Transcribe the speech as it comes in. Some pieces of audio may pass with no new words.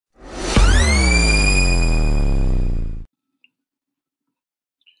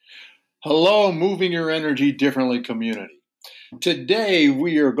Hello, Moving Your Energy Differently community. Today,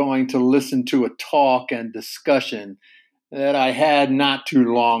 we are going to listen to a talk and discussion that I had not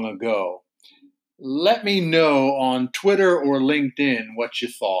too long ago. Let me know on Twitter or LinkedIn what you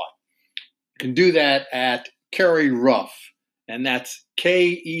thought. You can do that at Kerry Ruff, and that's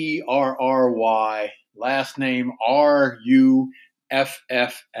Kerry, last name Ruff,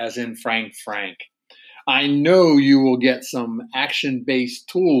 as in Frank. I know you will get some action-based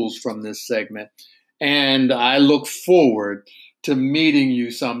tools from this segment, and I look forward to meeting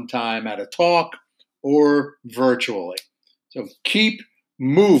you sometime at a talk or virtually. So keep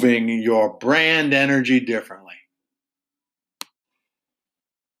moving your brand energy differently.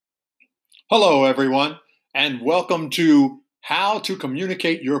 Hello, everyone, and welcome to How to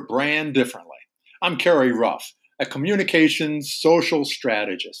Communicate Your Brand Differently. I'm Kerry Ruff, a communications social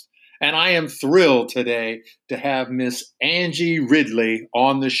strategist, and I am thrilled today to have Miss Angie Ridley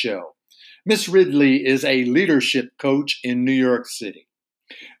on the show. Miss Ridley is a leadership coach in New York City.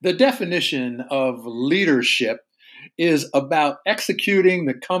 The definition of leadership is about executing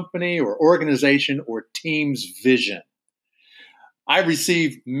the company or organization or team's vision. I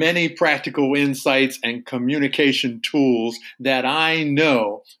receive many practical insights and communication tools that I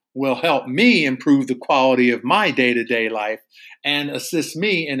know will help me improve the quality of my day-to-day life and assist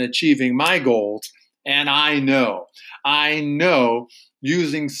me in achieving my goals. And I know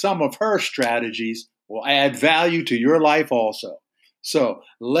using some of her strategies will add value to your life also. So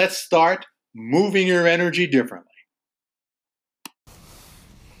let's start moving your energy differently.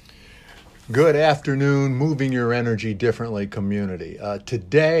 Good afternoon, Moving Your Energy Differently community.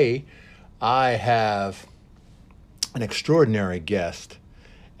 Today, I have an extraordinary guest,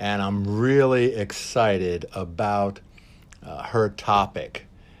 and I'm really excited about her topic.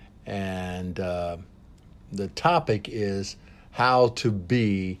 And the topic is how to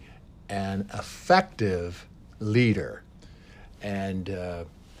be an effective leader. And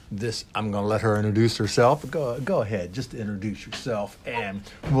I'm going to let her introduce herself. Go ahead, just introduce yourself, and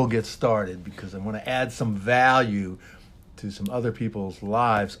we'll get started because I want to add some value to some other people's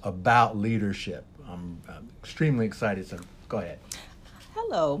lives about leadership. I'm extremely excited, so go ahead.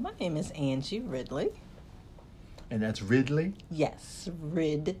 Hello, my name is Angie Ridley. And that's Ridley? Yes,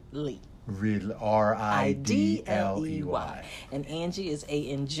 Ridley. Ridley, Ridley. And Angie is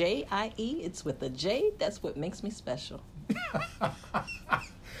Anjie. It's with a J. That's what makes me special.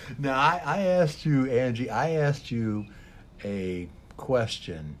 Now, I asked you, Angie, a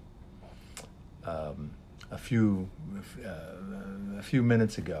question a few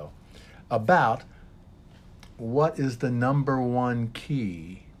minutes ago about what is the number one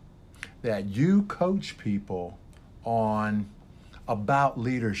key that you coach people on about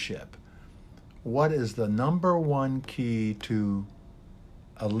leadership. What is the number one key to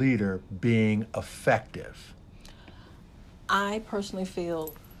a leader being effective? I personally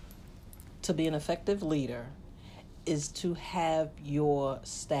feel to be an effective leader is to have your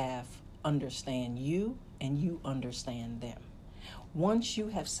staff understand you and you understand them. Once you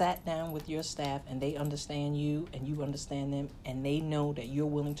have sat down with your staff and they understand you and you understand them and they know that you're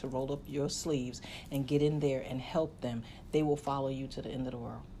willing to roll up your sleeves and get in there and help them, they will follow you to the end of the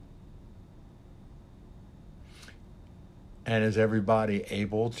world. And is everybody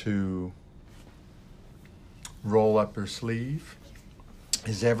able to roll up their sleeve?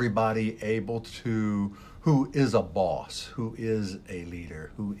 Is everybody able to, who is a boss, who is a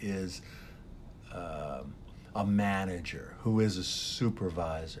leader, who is a manager, who is a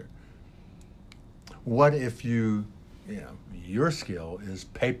supervisor? What if your skill is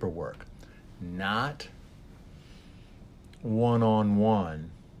paperwork, not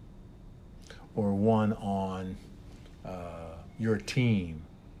one-on-one or one on your team?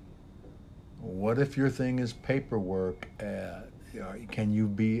 What if your thing is paperwork? Can you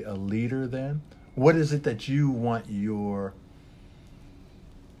be a leader then? What is it that you want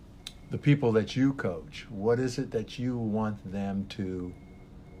the people that you coach, what is it that you want them to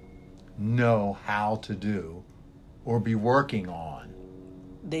know how to do or be working on?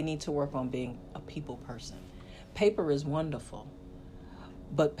 They need to work on being a people person. Paper is wonderful,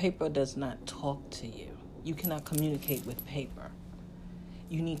 but paper does not talk to you. You cannot communicate with paper.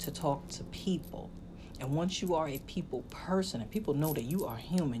 You need to talk to people. And once you are a people person and people know that you are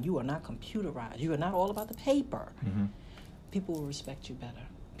human, you are not computerized, you are not all about the paper, people will respect you better.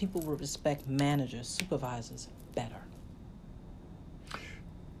 People will respect managers, supervisors better.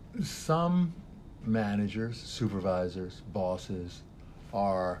 Some managers, supervisors, bosses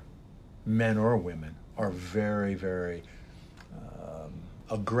are men or women, are very, very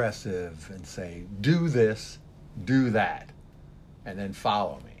aggressive and say, do this, do that, and then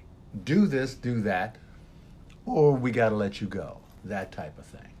follow me. do this, do that, or we got to let you go, that type of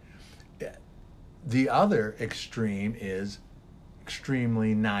thing. Yeah. The other extreme is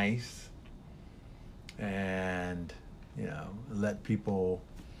extremely nice and, let people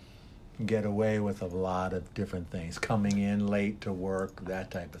get away with a lot of different things, coming in late to work, that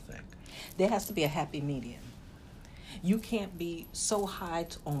type of thing. There has to be a happy medium. You can't be so high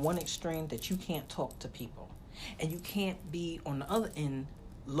on one extreme that you can't talk to people. And you can't be on the other end,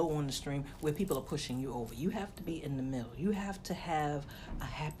 low on the stream, where people are pushing you over. You have to be in the middle. You have to have a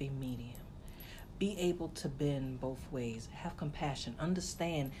happy medium. Be able to bend both ways. Have compassion.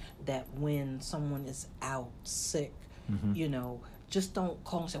 Understand that when someone is out, sick, just don't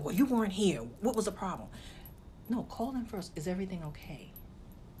call and say, well, you weren't here. What was the problem? No, call them first. Is everything okay?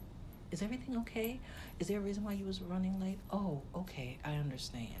 Is everything okay? Is there a reason why you was running late? Oh, okay, I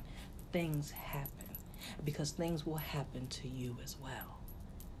understand. Things happen because things will happen to you as well.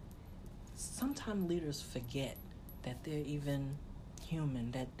 Sometimes leaders forget that they're even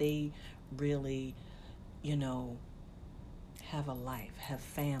human, that they really, have a life, have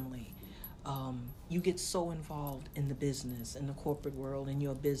family. You get so involved in the business, in the corporate world, in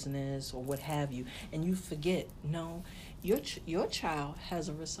your business or what have you, and you forget, no, your child has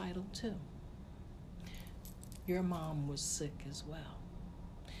a recital too. Your mom was sick as well.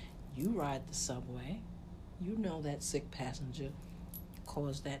 You ride the subway. You know that sick passenger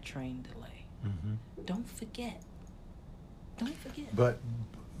caused that train delay. Mm-hmm. Don't forget. Don't forget. But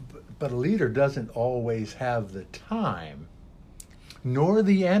a leader doesn't always have the time, nor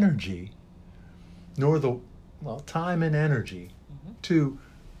the energy, nor the time and energy to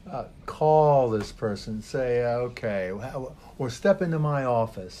call this person, say, okay, or step into my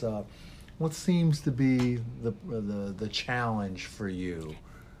office. What seems to be the challenge for you?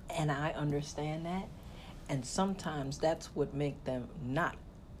 And I understand that, and sometimes that's what makes them not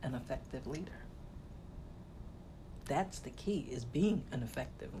an effective leader. That's the key, is being an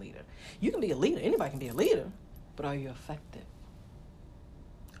effective leader. You can be a leader. Anybody can be a leader, but are you effective?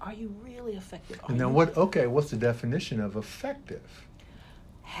 Are you really effective? And then what's the definition of effective?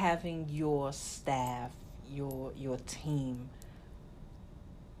 Having your staff, your team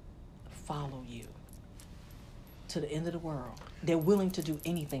follow you to the end of the world. They're willing to do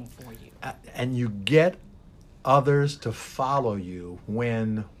anything for you. And you get others to follow you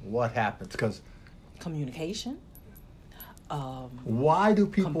when what happens? Because communication. Why do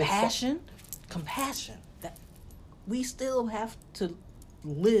people compassion? That we still have to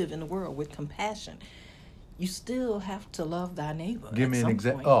live in the world with compassion. You still have to love thy neighbor. Give me an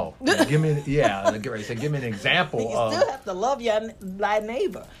example. Give me an example. You still have to love thy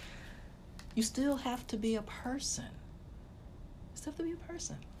neighbor. You still have to be a person. You still have to be a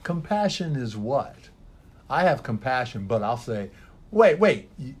person. Compassion is what? I have compassion, but I'll say, wait,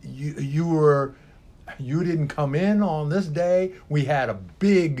 you didn't come in on this day. We had a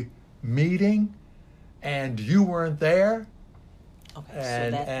big meeting, and you weren't there. Okay,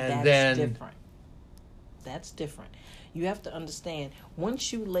 that's different. That's different. You have to understand,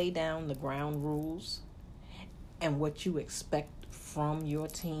 once you lay down the ground rules and what you expect from your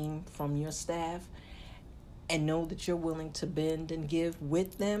team, from your staff, and know that you're willing to bend and give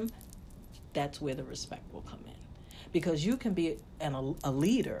with them, that's where the respect will come in. Because you can be a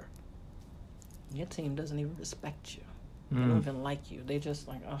leader, your team doesn't even respect you. They don't even like you. They're just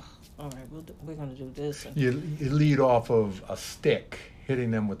like, oh, all right, we're going to do this. And you lead off of a stick,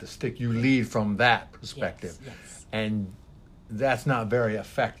 hitting them with a stick. You lead from that perspective. Yes. And that's not very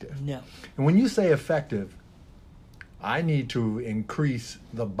effective. No. And when you say effective, I need to increase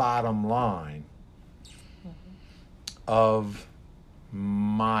the bottom line of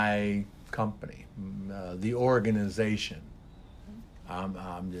my company, the organization.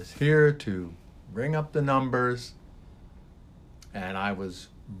 I'm just here to bring up the numbers, and I was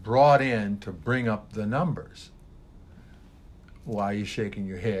brought in to bring up the numbers. Why are you shaking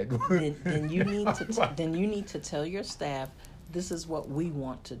your head? Then you need to tell your staff, this is what we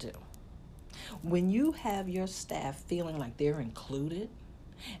want to do. When you have your staff feeling like they're included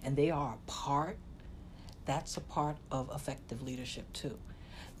and they are a part, that's a part of effective leadership too.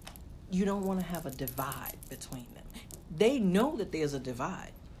 You don't want to have a divide between them. They know that there's a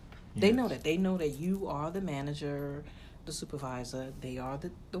divide. They Yes. know that. They know that you are the manager, the supervisor, they are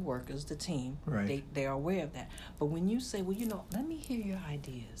the workers, the team. Right. They are aware of that. But when you say, well, let me hear your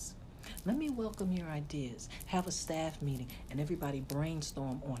ideas. Let me welcome your ideas. Have a staff meeting and everybody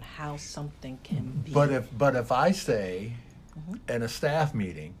brainstorm on how something can be. But if I say in a staff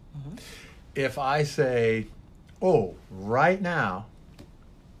meeting, if I say, oh, right now,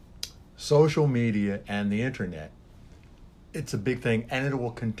 social media and the internet it's a big thing, and it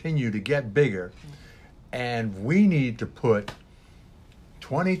will continue to get bigger. And we need to put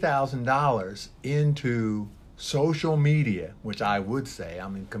 $20,000 into social media, which I would say, I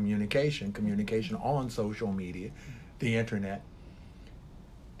mean, communication on social media, the internet.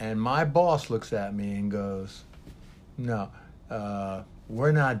 And my boss looks at me and goes, "No,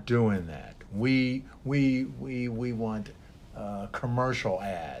 we're not doing that. We want commercial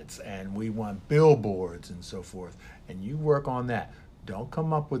ads, and we want billboards and so forth. And you work on that. Don't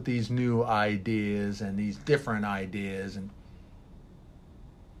come up with these new ideas and these different ideas." And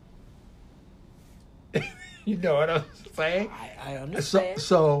you know what I'm saying? I understand.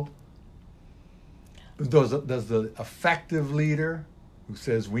 So does the effective leader who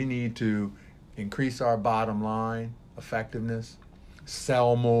says we need to increase our bottom line, effectiveness,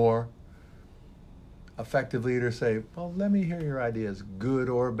 sell more, effective leader say, "Well, let me hear your ideas, good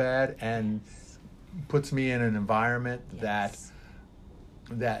or bad," and puts me in an environment that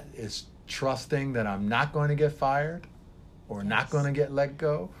is trusting that I'm not going to get fired or not going to get let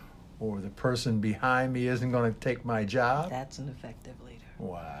go, or the person behind me isn't going to take my job? That's an effective leader.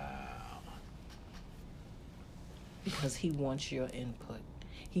 Wow. Because he wants your input.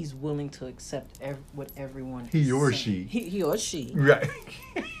 He's willing to accept what everyone is He or saying. she. He or she. Right.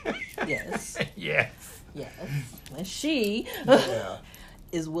 Yes. Yes. Yes. And she Yeah.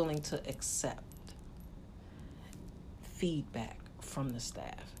 is willing to accept feedback from the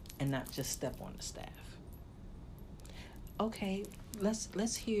staff and not just step on the staff. Okay,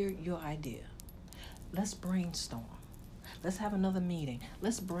 let's hear your idea. Let's brainstorm. Let's have another meeting.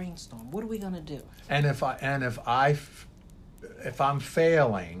 Let's brainstorm. What are we gonna do? And if I'm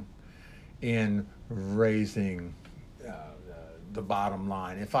failing in raising the bottom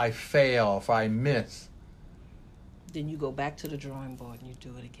line, if I fail, if I miss, Then you go back to the drawing board and you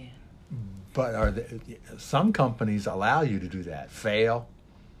do it again. but some companies allow you to do that, fail,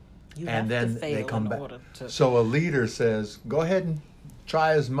 You and have then to fail they come in back. order to. So a leader says, "Go ahead and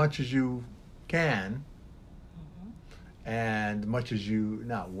try as much as you can, and much as you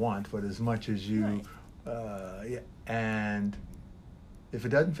not want, but as much as you, and if it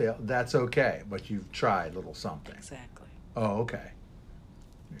doesn't fail, that's okay. But you've tried a little something." Exactly. Oh, okay.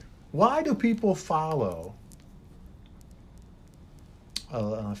 Why do people follow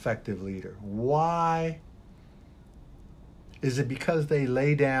an effective leader? Why? Is it because they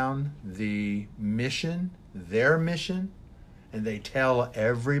lay down the mission, their mission, and they tell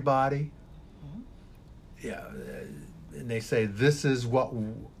everybody? Yeah, and they say this is what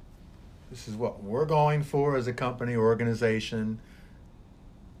we're going for as a company or organization.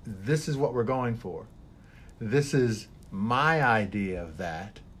 This is what we're going for. This is my idea of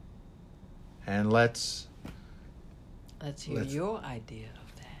that, and let's hear your idea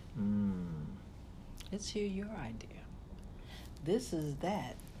of that. Let's hear your idea. This is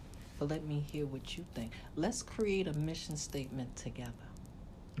that, but let me hear what you think. Let's create a mission statement together.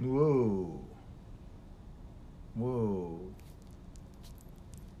 Whoa.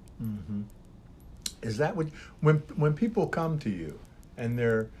 Is that what when people come to you and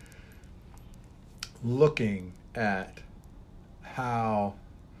they're looking at how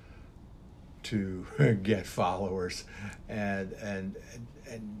to get followers and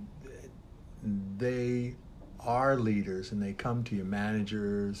they are leaders and they come to you,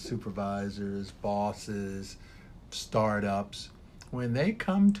 managers, supervisors, bosses, startups, when they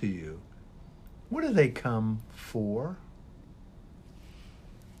come to you, what do they come for?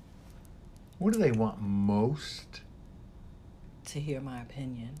 What do they want most? To hear my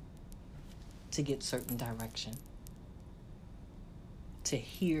opinion, to get certain direction, to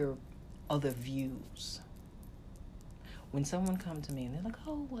hear other views. When someone comes to me and they're like,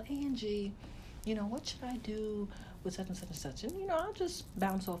 "Oh, well, Angie, what should I do with such and such and such?" And, I'll just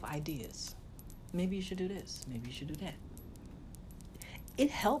bounce off ideas. Maybe you should do this. Maybe you should do that. It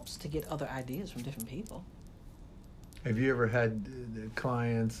helps to get other ideas from different people. Have you ever had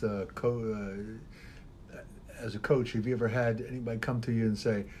clients, as a coach, have you ever had anybody come to you and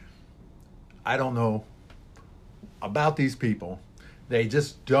say, "I don't know about these people. They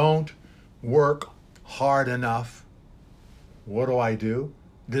just don't work hard enough. What do I do?"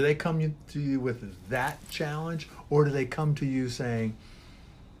 Do they come to you with that challenge? Or do they come to you saying,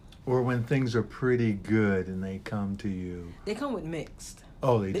 or when things are pretty good and they come to you? They come with mixed.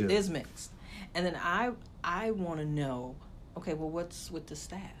 Oh, they do. It is mixed. And then I want to know, okay, well, what's with the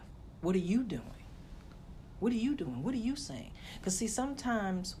staff? What are you doing? What are you doing? What are you saying? Because, see,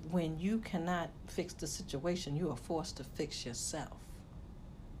 sometimes when you cannot fix the situation, you are forced to fix yourself.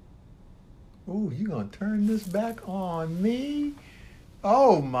 Ooh, you gonna turn this back on me?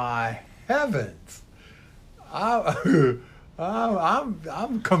 Oh, my heavens.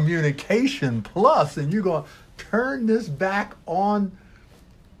 I'm communication plus, and you're going to turn this back on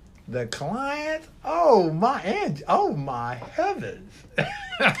the client? Oh my heavens!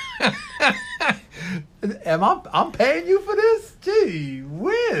 I'm paying you for this? Gee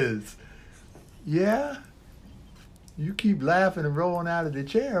whiz! Yeah, you keep laughing and rolling out of the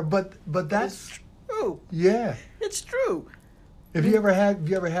chair, but that's true. Yeah, it's true. Have you ever had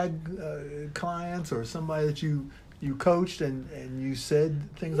clients or somebody that you coached and you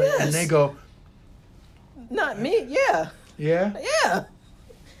said things like that, and they go, not me? Yeah. Yeah.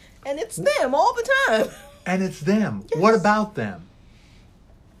 And it's them all the time. And it's them. Yes. What about them?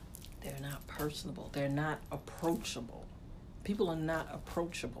 They're not personable. They're not approachable. People are not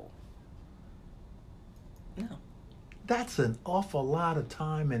approachable. No. That's an awful lot of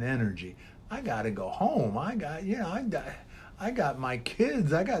time and energy. I got to go home. I got my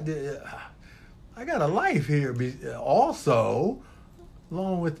kids. I got a life here also,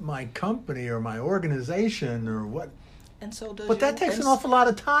 along with my company or my organization or what. And so does. But that takes an awful lot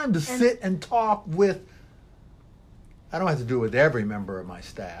of time to sit and talk with. I don't have to do it with every member of my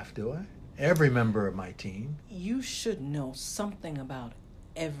staff, do I? Every member of my team. You should know something about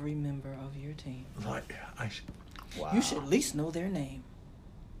every member of your team. Wow. You should at least know their name.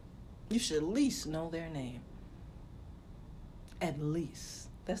 You should at least know their name. At least.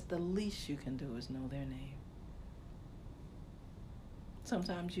 That's the least you can do, is know their name.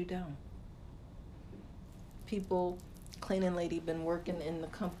 Sometimes you don't. People, cleaning lady, been working in the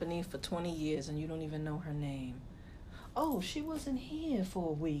company for 20 years and you don't even know her name. Oh, she wasn't here for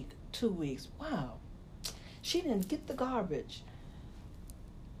a week, 2 weeks. Wow. She didn't get the garbage.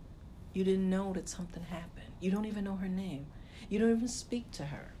 You didn't know that something happened. You don't even know her name. You don't even speak to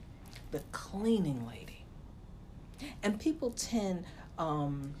her. The cleaning lady. And people tend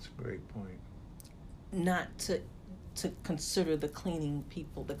that's a great point. Not to consider the cleaning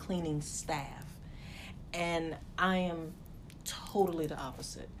people, the cleaning staff. And I am totally the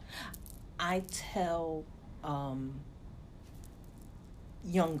opposite. I tell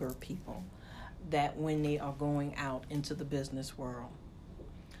younger people that when they are going out into the business world,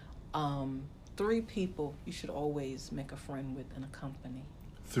 3 people you should always make a friend with in a company.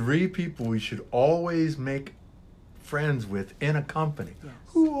 3 people we should always make friends with in a company. Yes.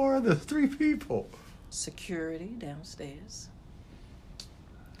 Who are the 3 people? Security downstairs,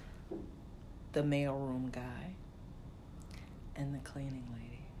 the mailroom guy, and the cleaning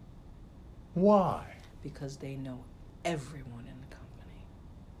lady. Why? Because they know everyone in the company.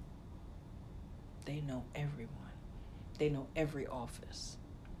 They know everyone. They know every office.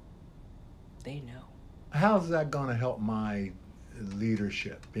 They know. How's that going to help my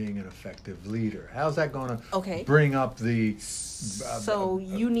leadership, being an effective leader? How's that going to bring up the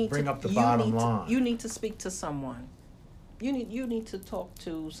bottom line? You need to speak to someone. You need to talk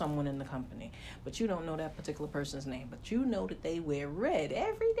to someone in the company, but you don't know that particular person's name, but you know that they wear red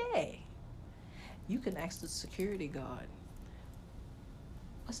every day. You can ask the security guard,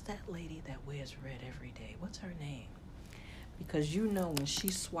 what's that lady that wears red every day? What's her name? Because you know when she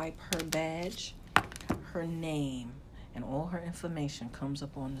swipe her badge, her name and all her information comes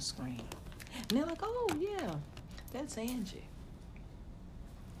up on the screen. And they're like, oh, yeah, that's Angie.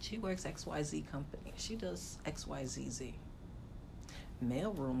 She works XYZ company. She does XYZZ.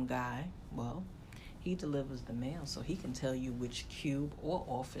 Mailroom guy, well, he delivers the mail, so he can tell you which cube or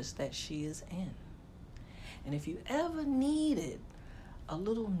office that she is in. And if you ever needed a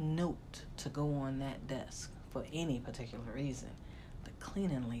little note to go on that desk for any particular reason, the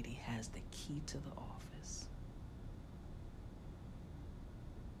cleaning lady has the key to the office.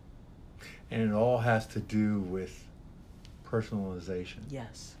 And it all has to do with personalization.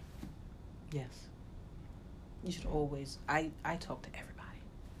 Yes. Yes. You should always, I talk to everybody.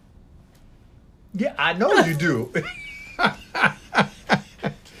 Yeah, I know you do.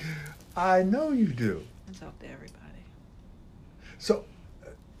 I know you do. I talk to everybody. So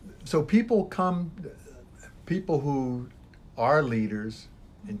people who are leaders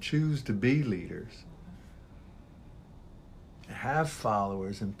and choose to be leaders, have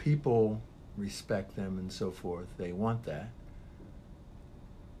followers, and people respect them and so forth. They want that.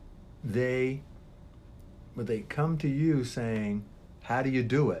 They come to you saying, how do you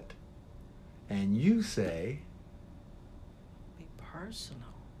do it? And you say, be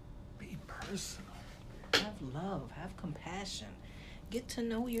personal. Be personal. Have love. Have compassion. Get to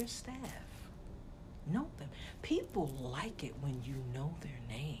know your staff. Know them. People like it when you know their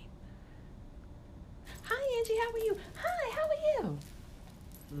name. Hi, Angie. How are you? Hi, how are you?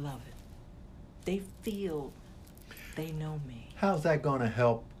 Love it. They feel they know me. How's that going to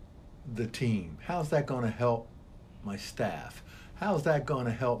help the team? How's that going to help my staff? How's that going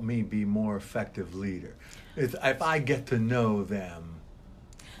to help me be more effective leader? If I get to know them.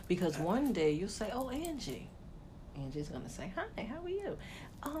 Because one day you'll say, oh, Angie. Angie's going to say, hi, how are you?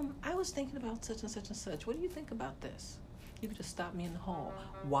 I was thinking about such and such and such. What do you think about this? You can just stop me in the hall.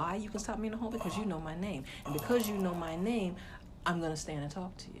 Why you can stop me in the hall? Because you know my name. And because you know my name, I'm going to stand and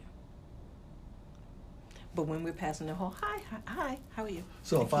talk to you. But when we're passing the hall, hi, how are you?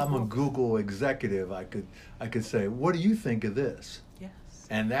 So if I'm a Google executive, I could say, what do you think of this? Yes.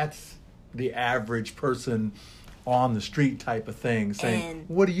 And that's the average person on the street type of thing saying,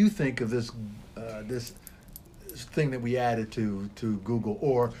 what do you think of this this thing that we added to Google,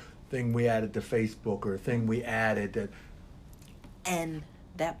 or thing we added to Facebook, or thing we added that. And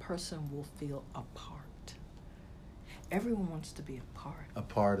that person will feel a part. Everyone wants to be a part. A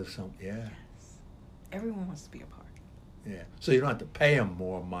part of something, yeah. Yes. Everyone wants to be a part. Yeah. So you don't have to pay them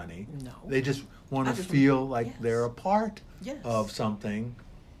more money. No. They just want to feel like yes. they're a part yes. of something.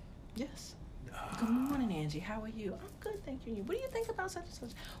 Yes. Good morning, Angie. How are you? I'm good, thank you. What do you think about such and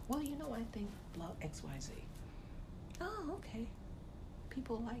such? Well, you know, I think love XYZ. Oh, okay.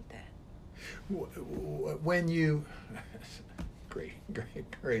 People like that. When you,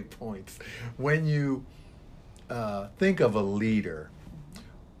 great points. When you think of a leader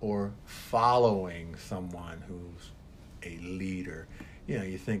or following someone who's a leader, you know,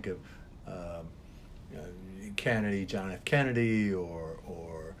 you think of Kennedy, John F. Kennedy, or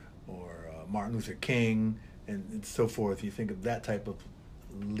Martin Luther King, and so forth. You think of that type of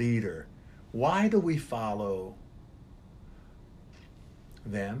leader. Why do we follow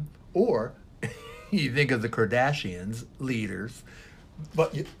them? Or you think of the Kardashians, leaders,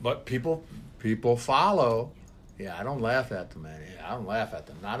 but people follow. Yeah, I don't laugh at them, man. I don't laugh at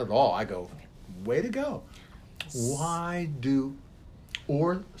them, not at all. I go, way to go. Why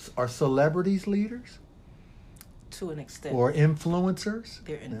are celebrities leaders? To an extent. Or influencers?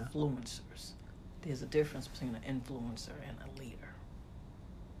 They're influencers. Yeah. There's a difference between an influencer and a leader.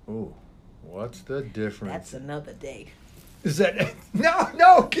 Ooh, what's the difference? That's another day. Is that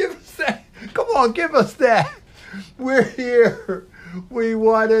no? Give us that. Come on, give us that. We're here. We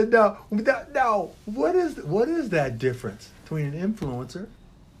want to know. No, what is that difference between an influencer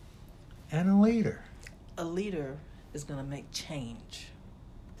and a leader? A leader is going to make change.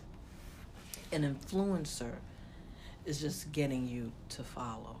 An influencer is just getting you to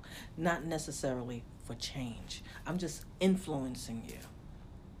follow, not necessarily for change. I'm just influencing you.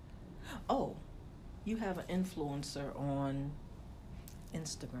 Oh, you have an influencer on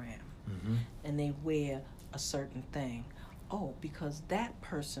Instagram, mm-hmm. and they wear a certain thing. Oh, because that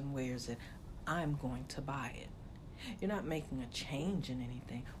person wears it, I'm going to buy it. You're not making a change in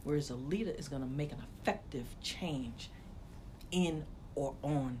anything, whereas a leader is going to make an effective change in or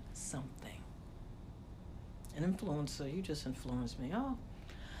on something. An influencer, you just influenced me. Oh,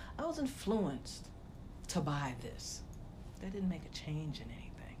 I was influenced to buy this. That didn't make a change in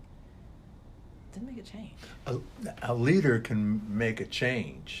anything. Didn't make a change. A leader can make a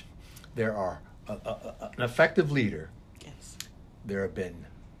change. There are an effective leader. Yes. There have been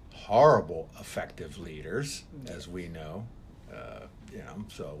horrible effective leaders, as we know.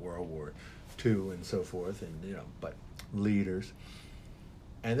 So World War II and so forth, and but leaders.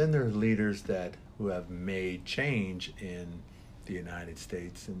 And then there are leaders who have made change in the United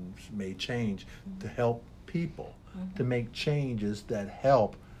States and made change to help people, to make changes that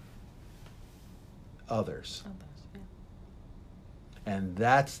help others. Yeah. And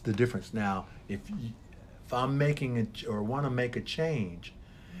that's the difference. Now, if I'm making or want to make a change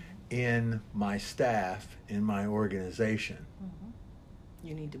in my staff, in my organization,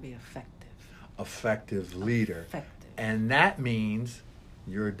 you need to be effective. Effective leader. Effective. And that means,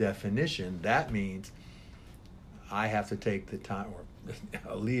 your definition, that means I have to take the time, or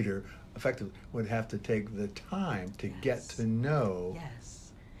a leader effectively would have to take the time to get to know.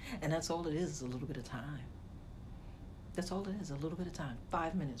 Yes. And that's all it is a little bit of time. That's all it is, a little bit of time.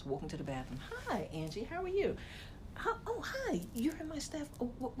 5 minutes, walking to the bathroom. Hi, Angie, how are you? Oh, hi, you're in my staff. Oh,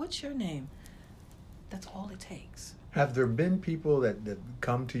 what's your name? That's all it takes. Have there been people that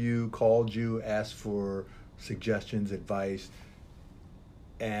come to you, called you, asked for suggestions, advice,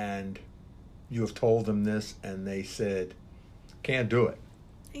 and you have told them this, and they said, can't do it?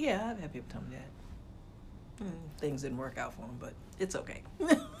 Yeah, I've had people tell me that. Things didn't work out for them, but it's okay.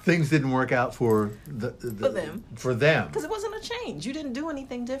 Things didn't work out for for them. Because it wasn't a change. You didn't do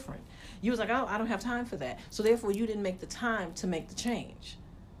anything different. You was like, oh, I don't have time for that. So therefore, you didn't make the time to make the change.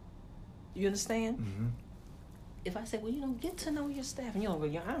 You understand? Mm-hmm. If I say, well, get to know your staff, and you're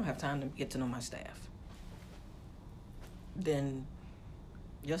like, I don't have time to get to know my staff, then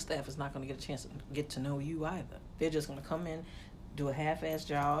Your staff is not going to get a chance to get to know you either. They're just going to come in, do a half-ass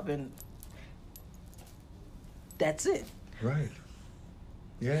job, and that's it. Right.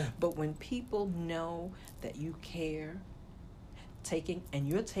 Yeah. But when people know that you care,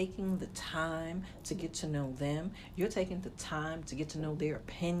 you're taking the time to get to know them, you're taking the time to get to know their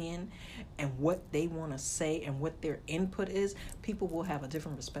opinion and what they want to say and what their input is, people will have a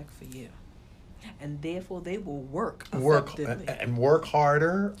different respect for you. And therefore they will work harder.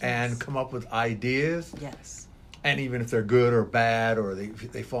 Yes. And come up with ideas. Yes. And even if they're good or bad, or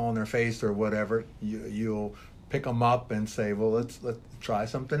they fall on their face or whatever, you'll pick them up and say, well, let's try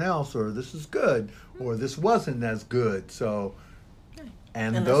something else, or this is good, or this wasn't as good. So,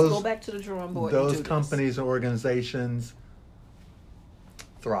 and those, let's go back to the drawing board. Those and do companies and organizations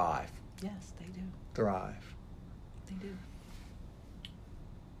thrive. Yes, they do. Thrive. They do.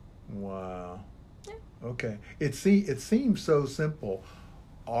 Wow. Yeah. Okay. It seems so simple.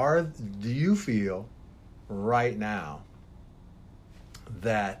 Do you feel right now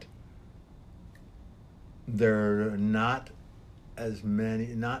that there are not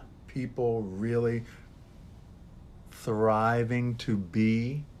people really thriving to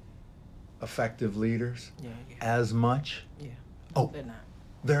be effective leaders as much? Yeah. Oh, They're not.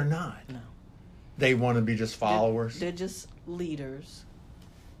 They're not. No. They want to be just followers. They're just leaders.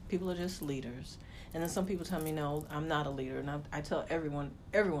 People are just leaders. And then some people tell me, no, I'm not a leader. And I tell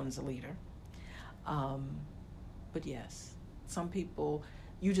everyone's a leader. But yes, some people,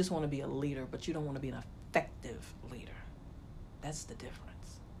 you just want to be a leader, but you don't want to be an effective leader. That's the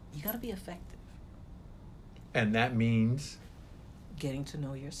difference. You got to be effective. And that means? Getting to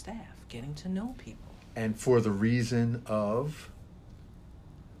know your staff, getting to know people. And for the reason of?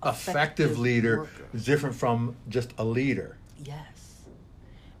 Effective leader worker. is different from just a leader. Yes.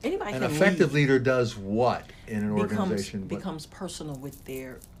 Anybody An can effective lead. leader does what in an organization? Becomes personal with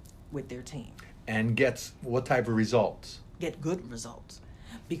their team. And gets what type of results? Get good results.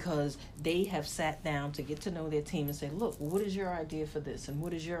 Because they have sat down to get to know their team and say, look, what is your idea for this? And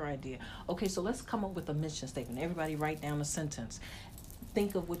what is your idea? Okay, so let's come up with a mission statement. Everybody write down a sentence.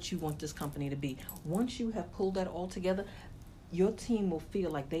 Think of what you want this company to be. Once you have pulled that all together, your team will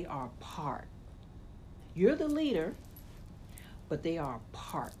feel like they are a part. You're the leader, but they are a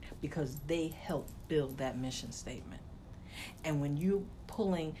part because they help build that mission statement. And when you're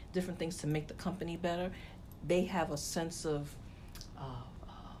pulling different things to make the company better, they have a sense of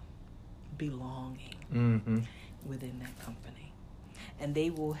belonging within that company. And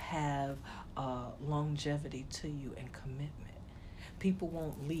they will have longevity to you and commitment. People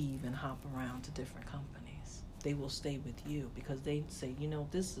won't leave and hop around to different companies. They will stay with you because they say,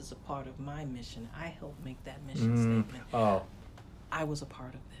 this is a part of my mission. I helped make that mission statement. Oh. I was a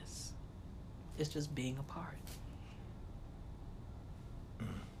part of this. It's just being a part.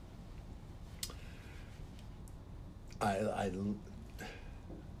 I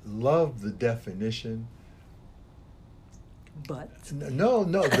love the definition. But no,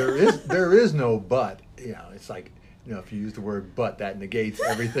 there is no but. It's like, if you use the word but, that negates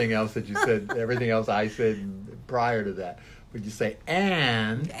everything else that you said, everything else I said prior to that. But you say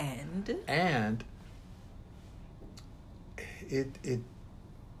and it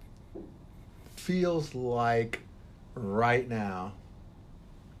feels like right now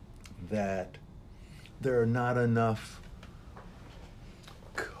that there are not enough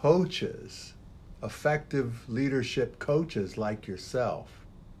coaches, effective leadership coaches like yourself.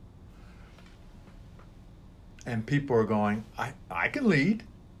 And people are going, I can lead,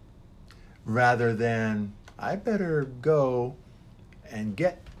 rather than I better go and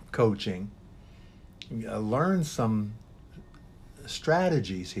get coaching, learn some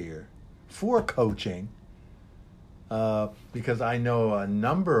strategies here for coaching, because I know a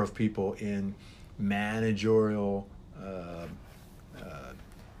number of people in managerial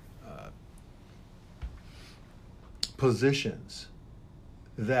positions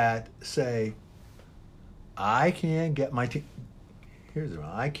that say, I can't get my team. Here's the one.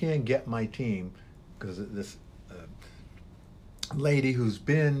 I can't get my team because this lady who's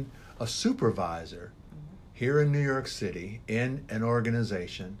been a supervisor here in New York City in an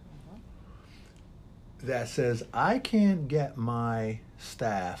organization that says, I can't get my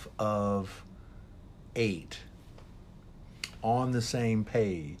staff of 8 on the same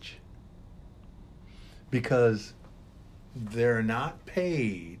page because they're not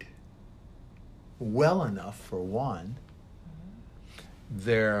paid well enough, for one.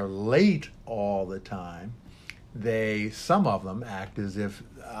 They're late all the time. Some of them act as if,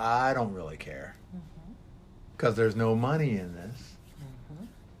 I don't really care because there's no money in this.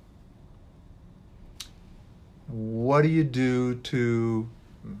 What do you do to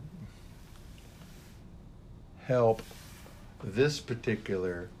help this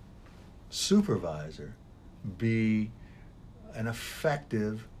particular supervisor be an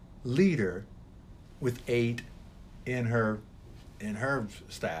effective leader with 8 in her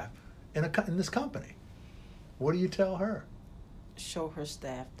staff in this company? What do you tell her? Show her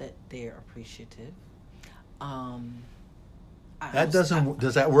staff that they're appreciative. Does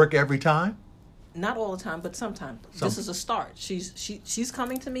that work every time? Not all the time, but sometimes. This is a start. She's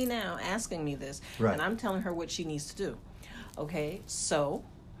coming to me now asking me this, right. And I'm telling her what she needs to do. Okay, so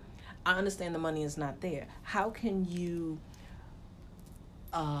I understand the money is not there. How can you?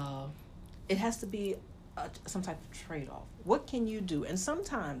 It has to be some type of trade-off. What can you do? And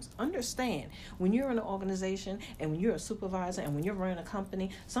sometimes understand when you're in an organization and when you're a supervisor and when you're running a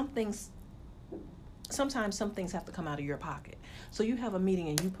company, sometimes some things have to come out of your pocket. So you have a meeting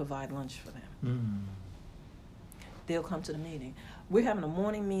and you provide lunch for them. They'll come to the meeting. We're having a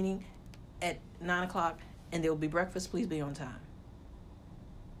morning meeting at 9:00 and there'll be breakfast. Please be on time.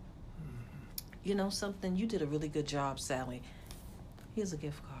 You know something? You did a really good job, Sally. Here's a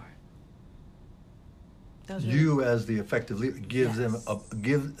gift card. You, as the effective leader, give them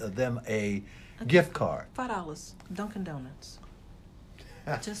a gift card. $5, Dunkin' Donuts.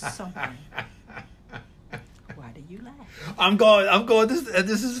 Just something. Why do you laugh? I'm going.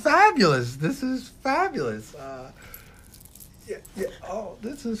 This is fabulous. This is fabulous. Oh,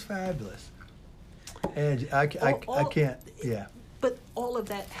 this is fabulous. And I can't. Yeah. But all of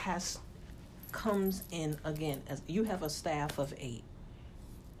that comes in again as you have a staff of 8.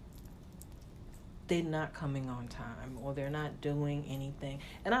 They're not coming on time or they're not doing anything.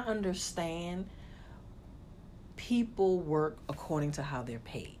 And I understand people work according to how they're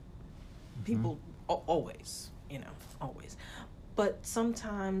paid. People always. But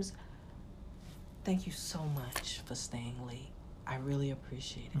sometimes, thank you so much for staying late. I really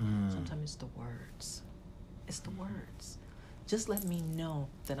appreciate it. Sometimes it's the words. It's the words. Just let me know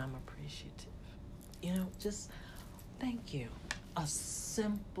that I'm appreciative. Just thank you. A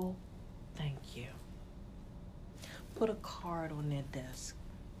simple thank you. Put a card on their desk.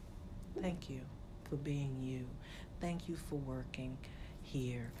 Thank you for being you. Thank you for working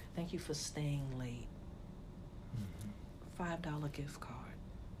here. Thank you for staying late. $5 gift card.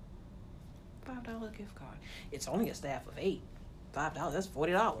 $5 gift card. It's only a staff of 8. $5, that's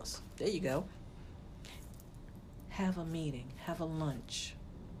 $40. There you go. Have a meeting. Have a lunch.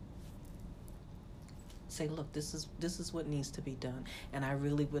 Say, look, this is what needs to be done. And I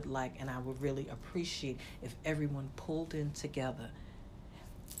really would like, and I would really appreciate if everyone pulled in together.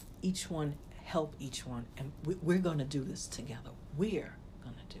 Each one help each one. And we're going to do this together. We're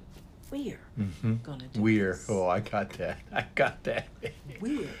going to do this. Oh, I got that.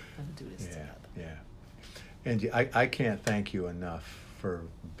 We're going to do this together. Yeah. Angie, I can't thank you enough for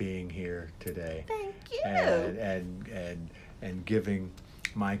being here today. Thank you. And giving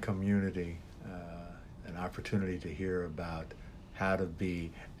my community an opportunity to hear about how to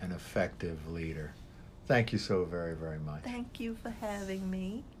be an effective leader. Thank you so very, very much. Thank you for having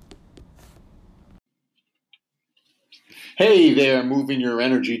me. Hey there, Moving Your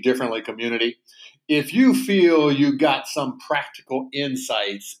Energy Differently community. If you feel you got some practical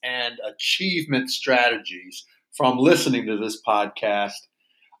insights and achievement strategies from listening to this podcast,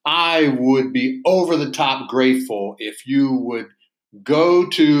 I would be over the top grateful if you would go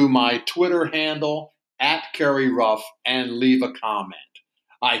to my Twitter handle @CarrieRuff and leave a comment.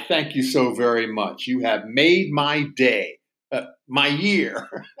 I thank you so very much. You have made my day, my year.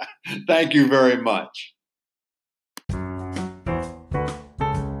 Thank you very much.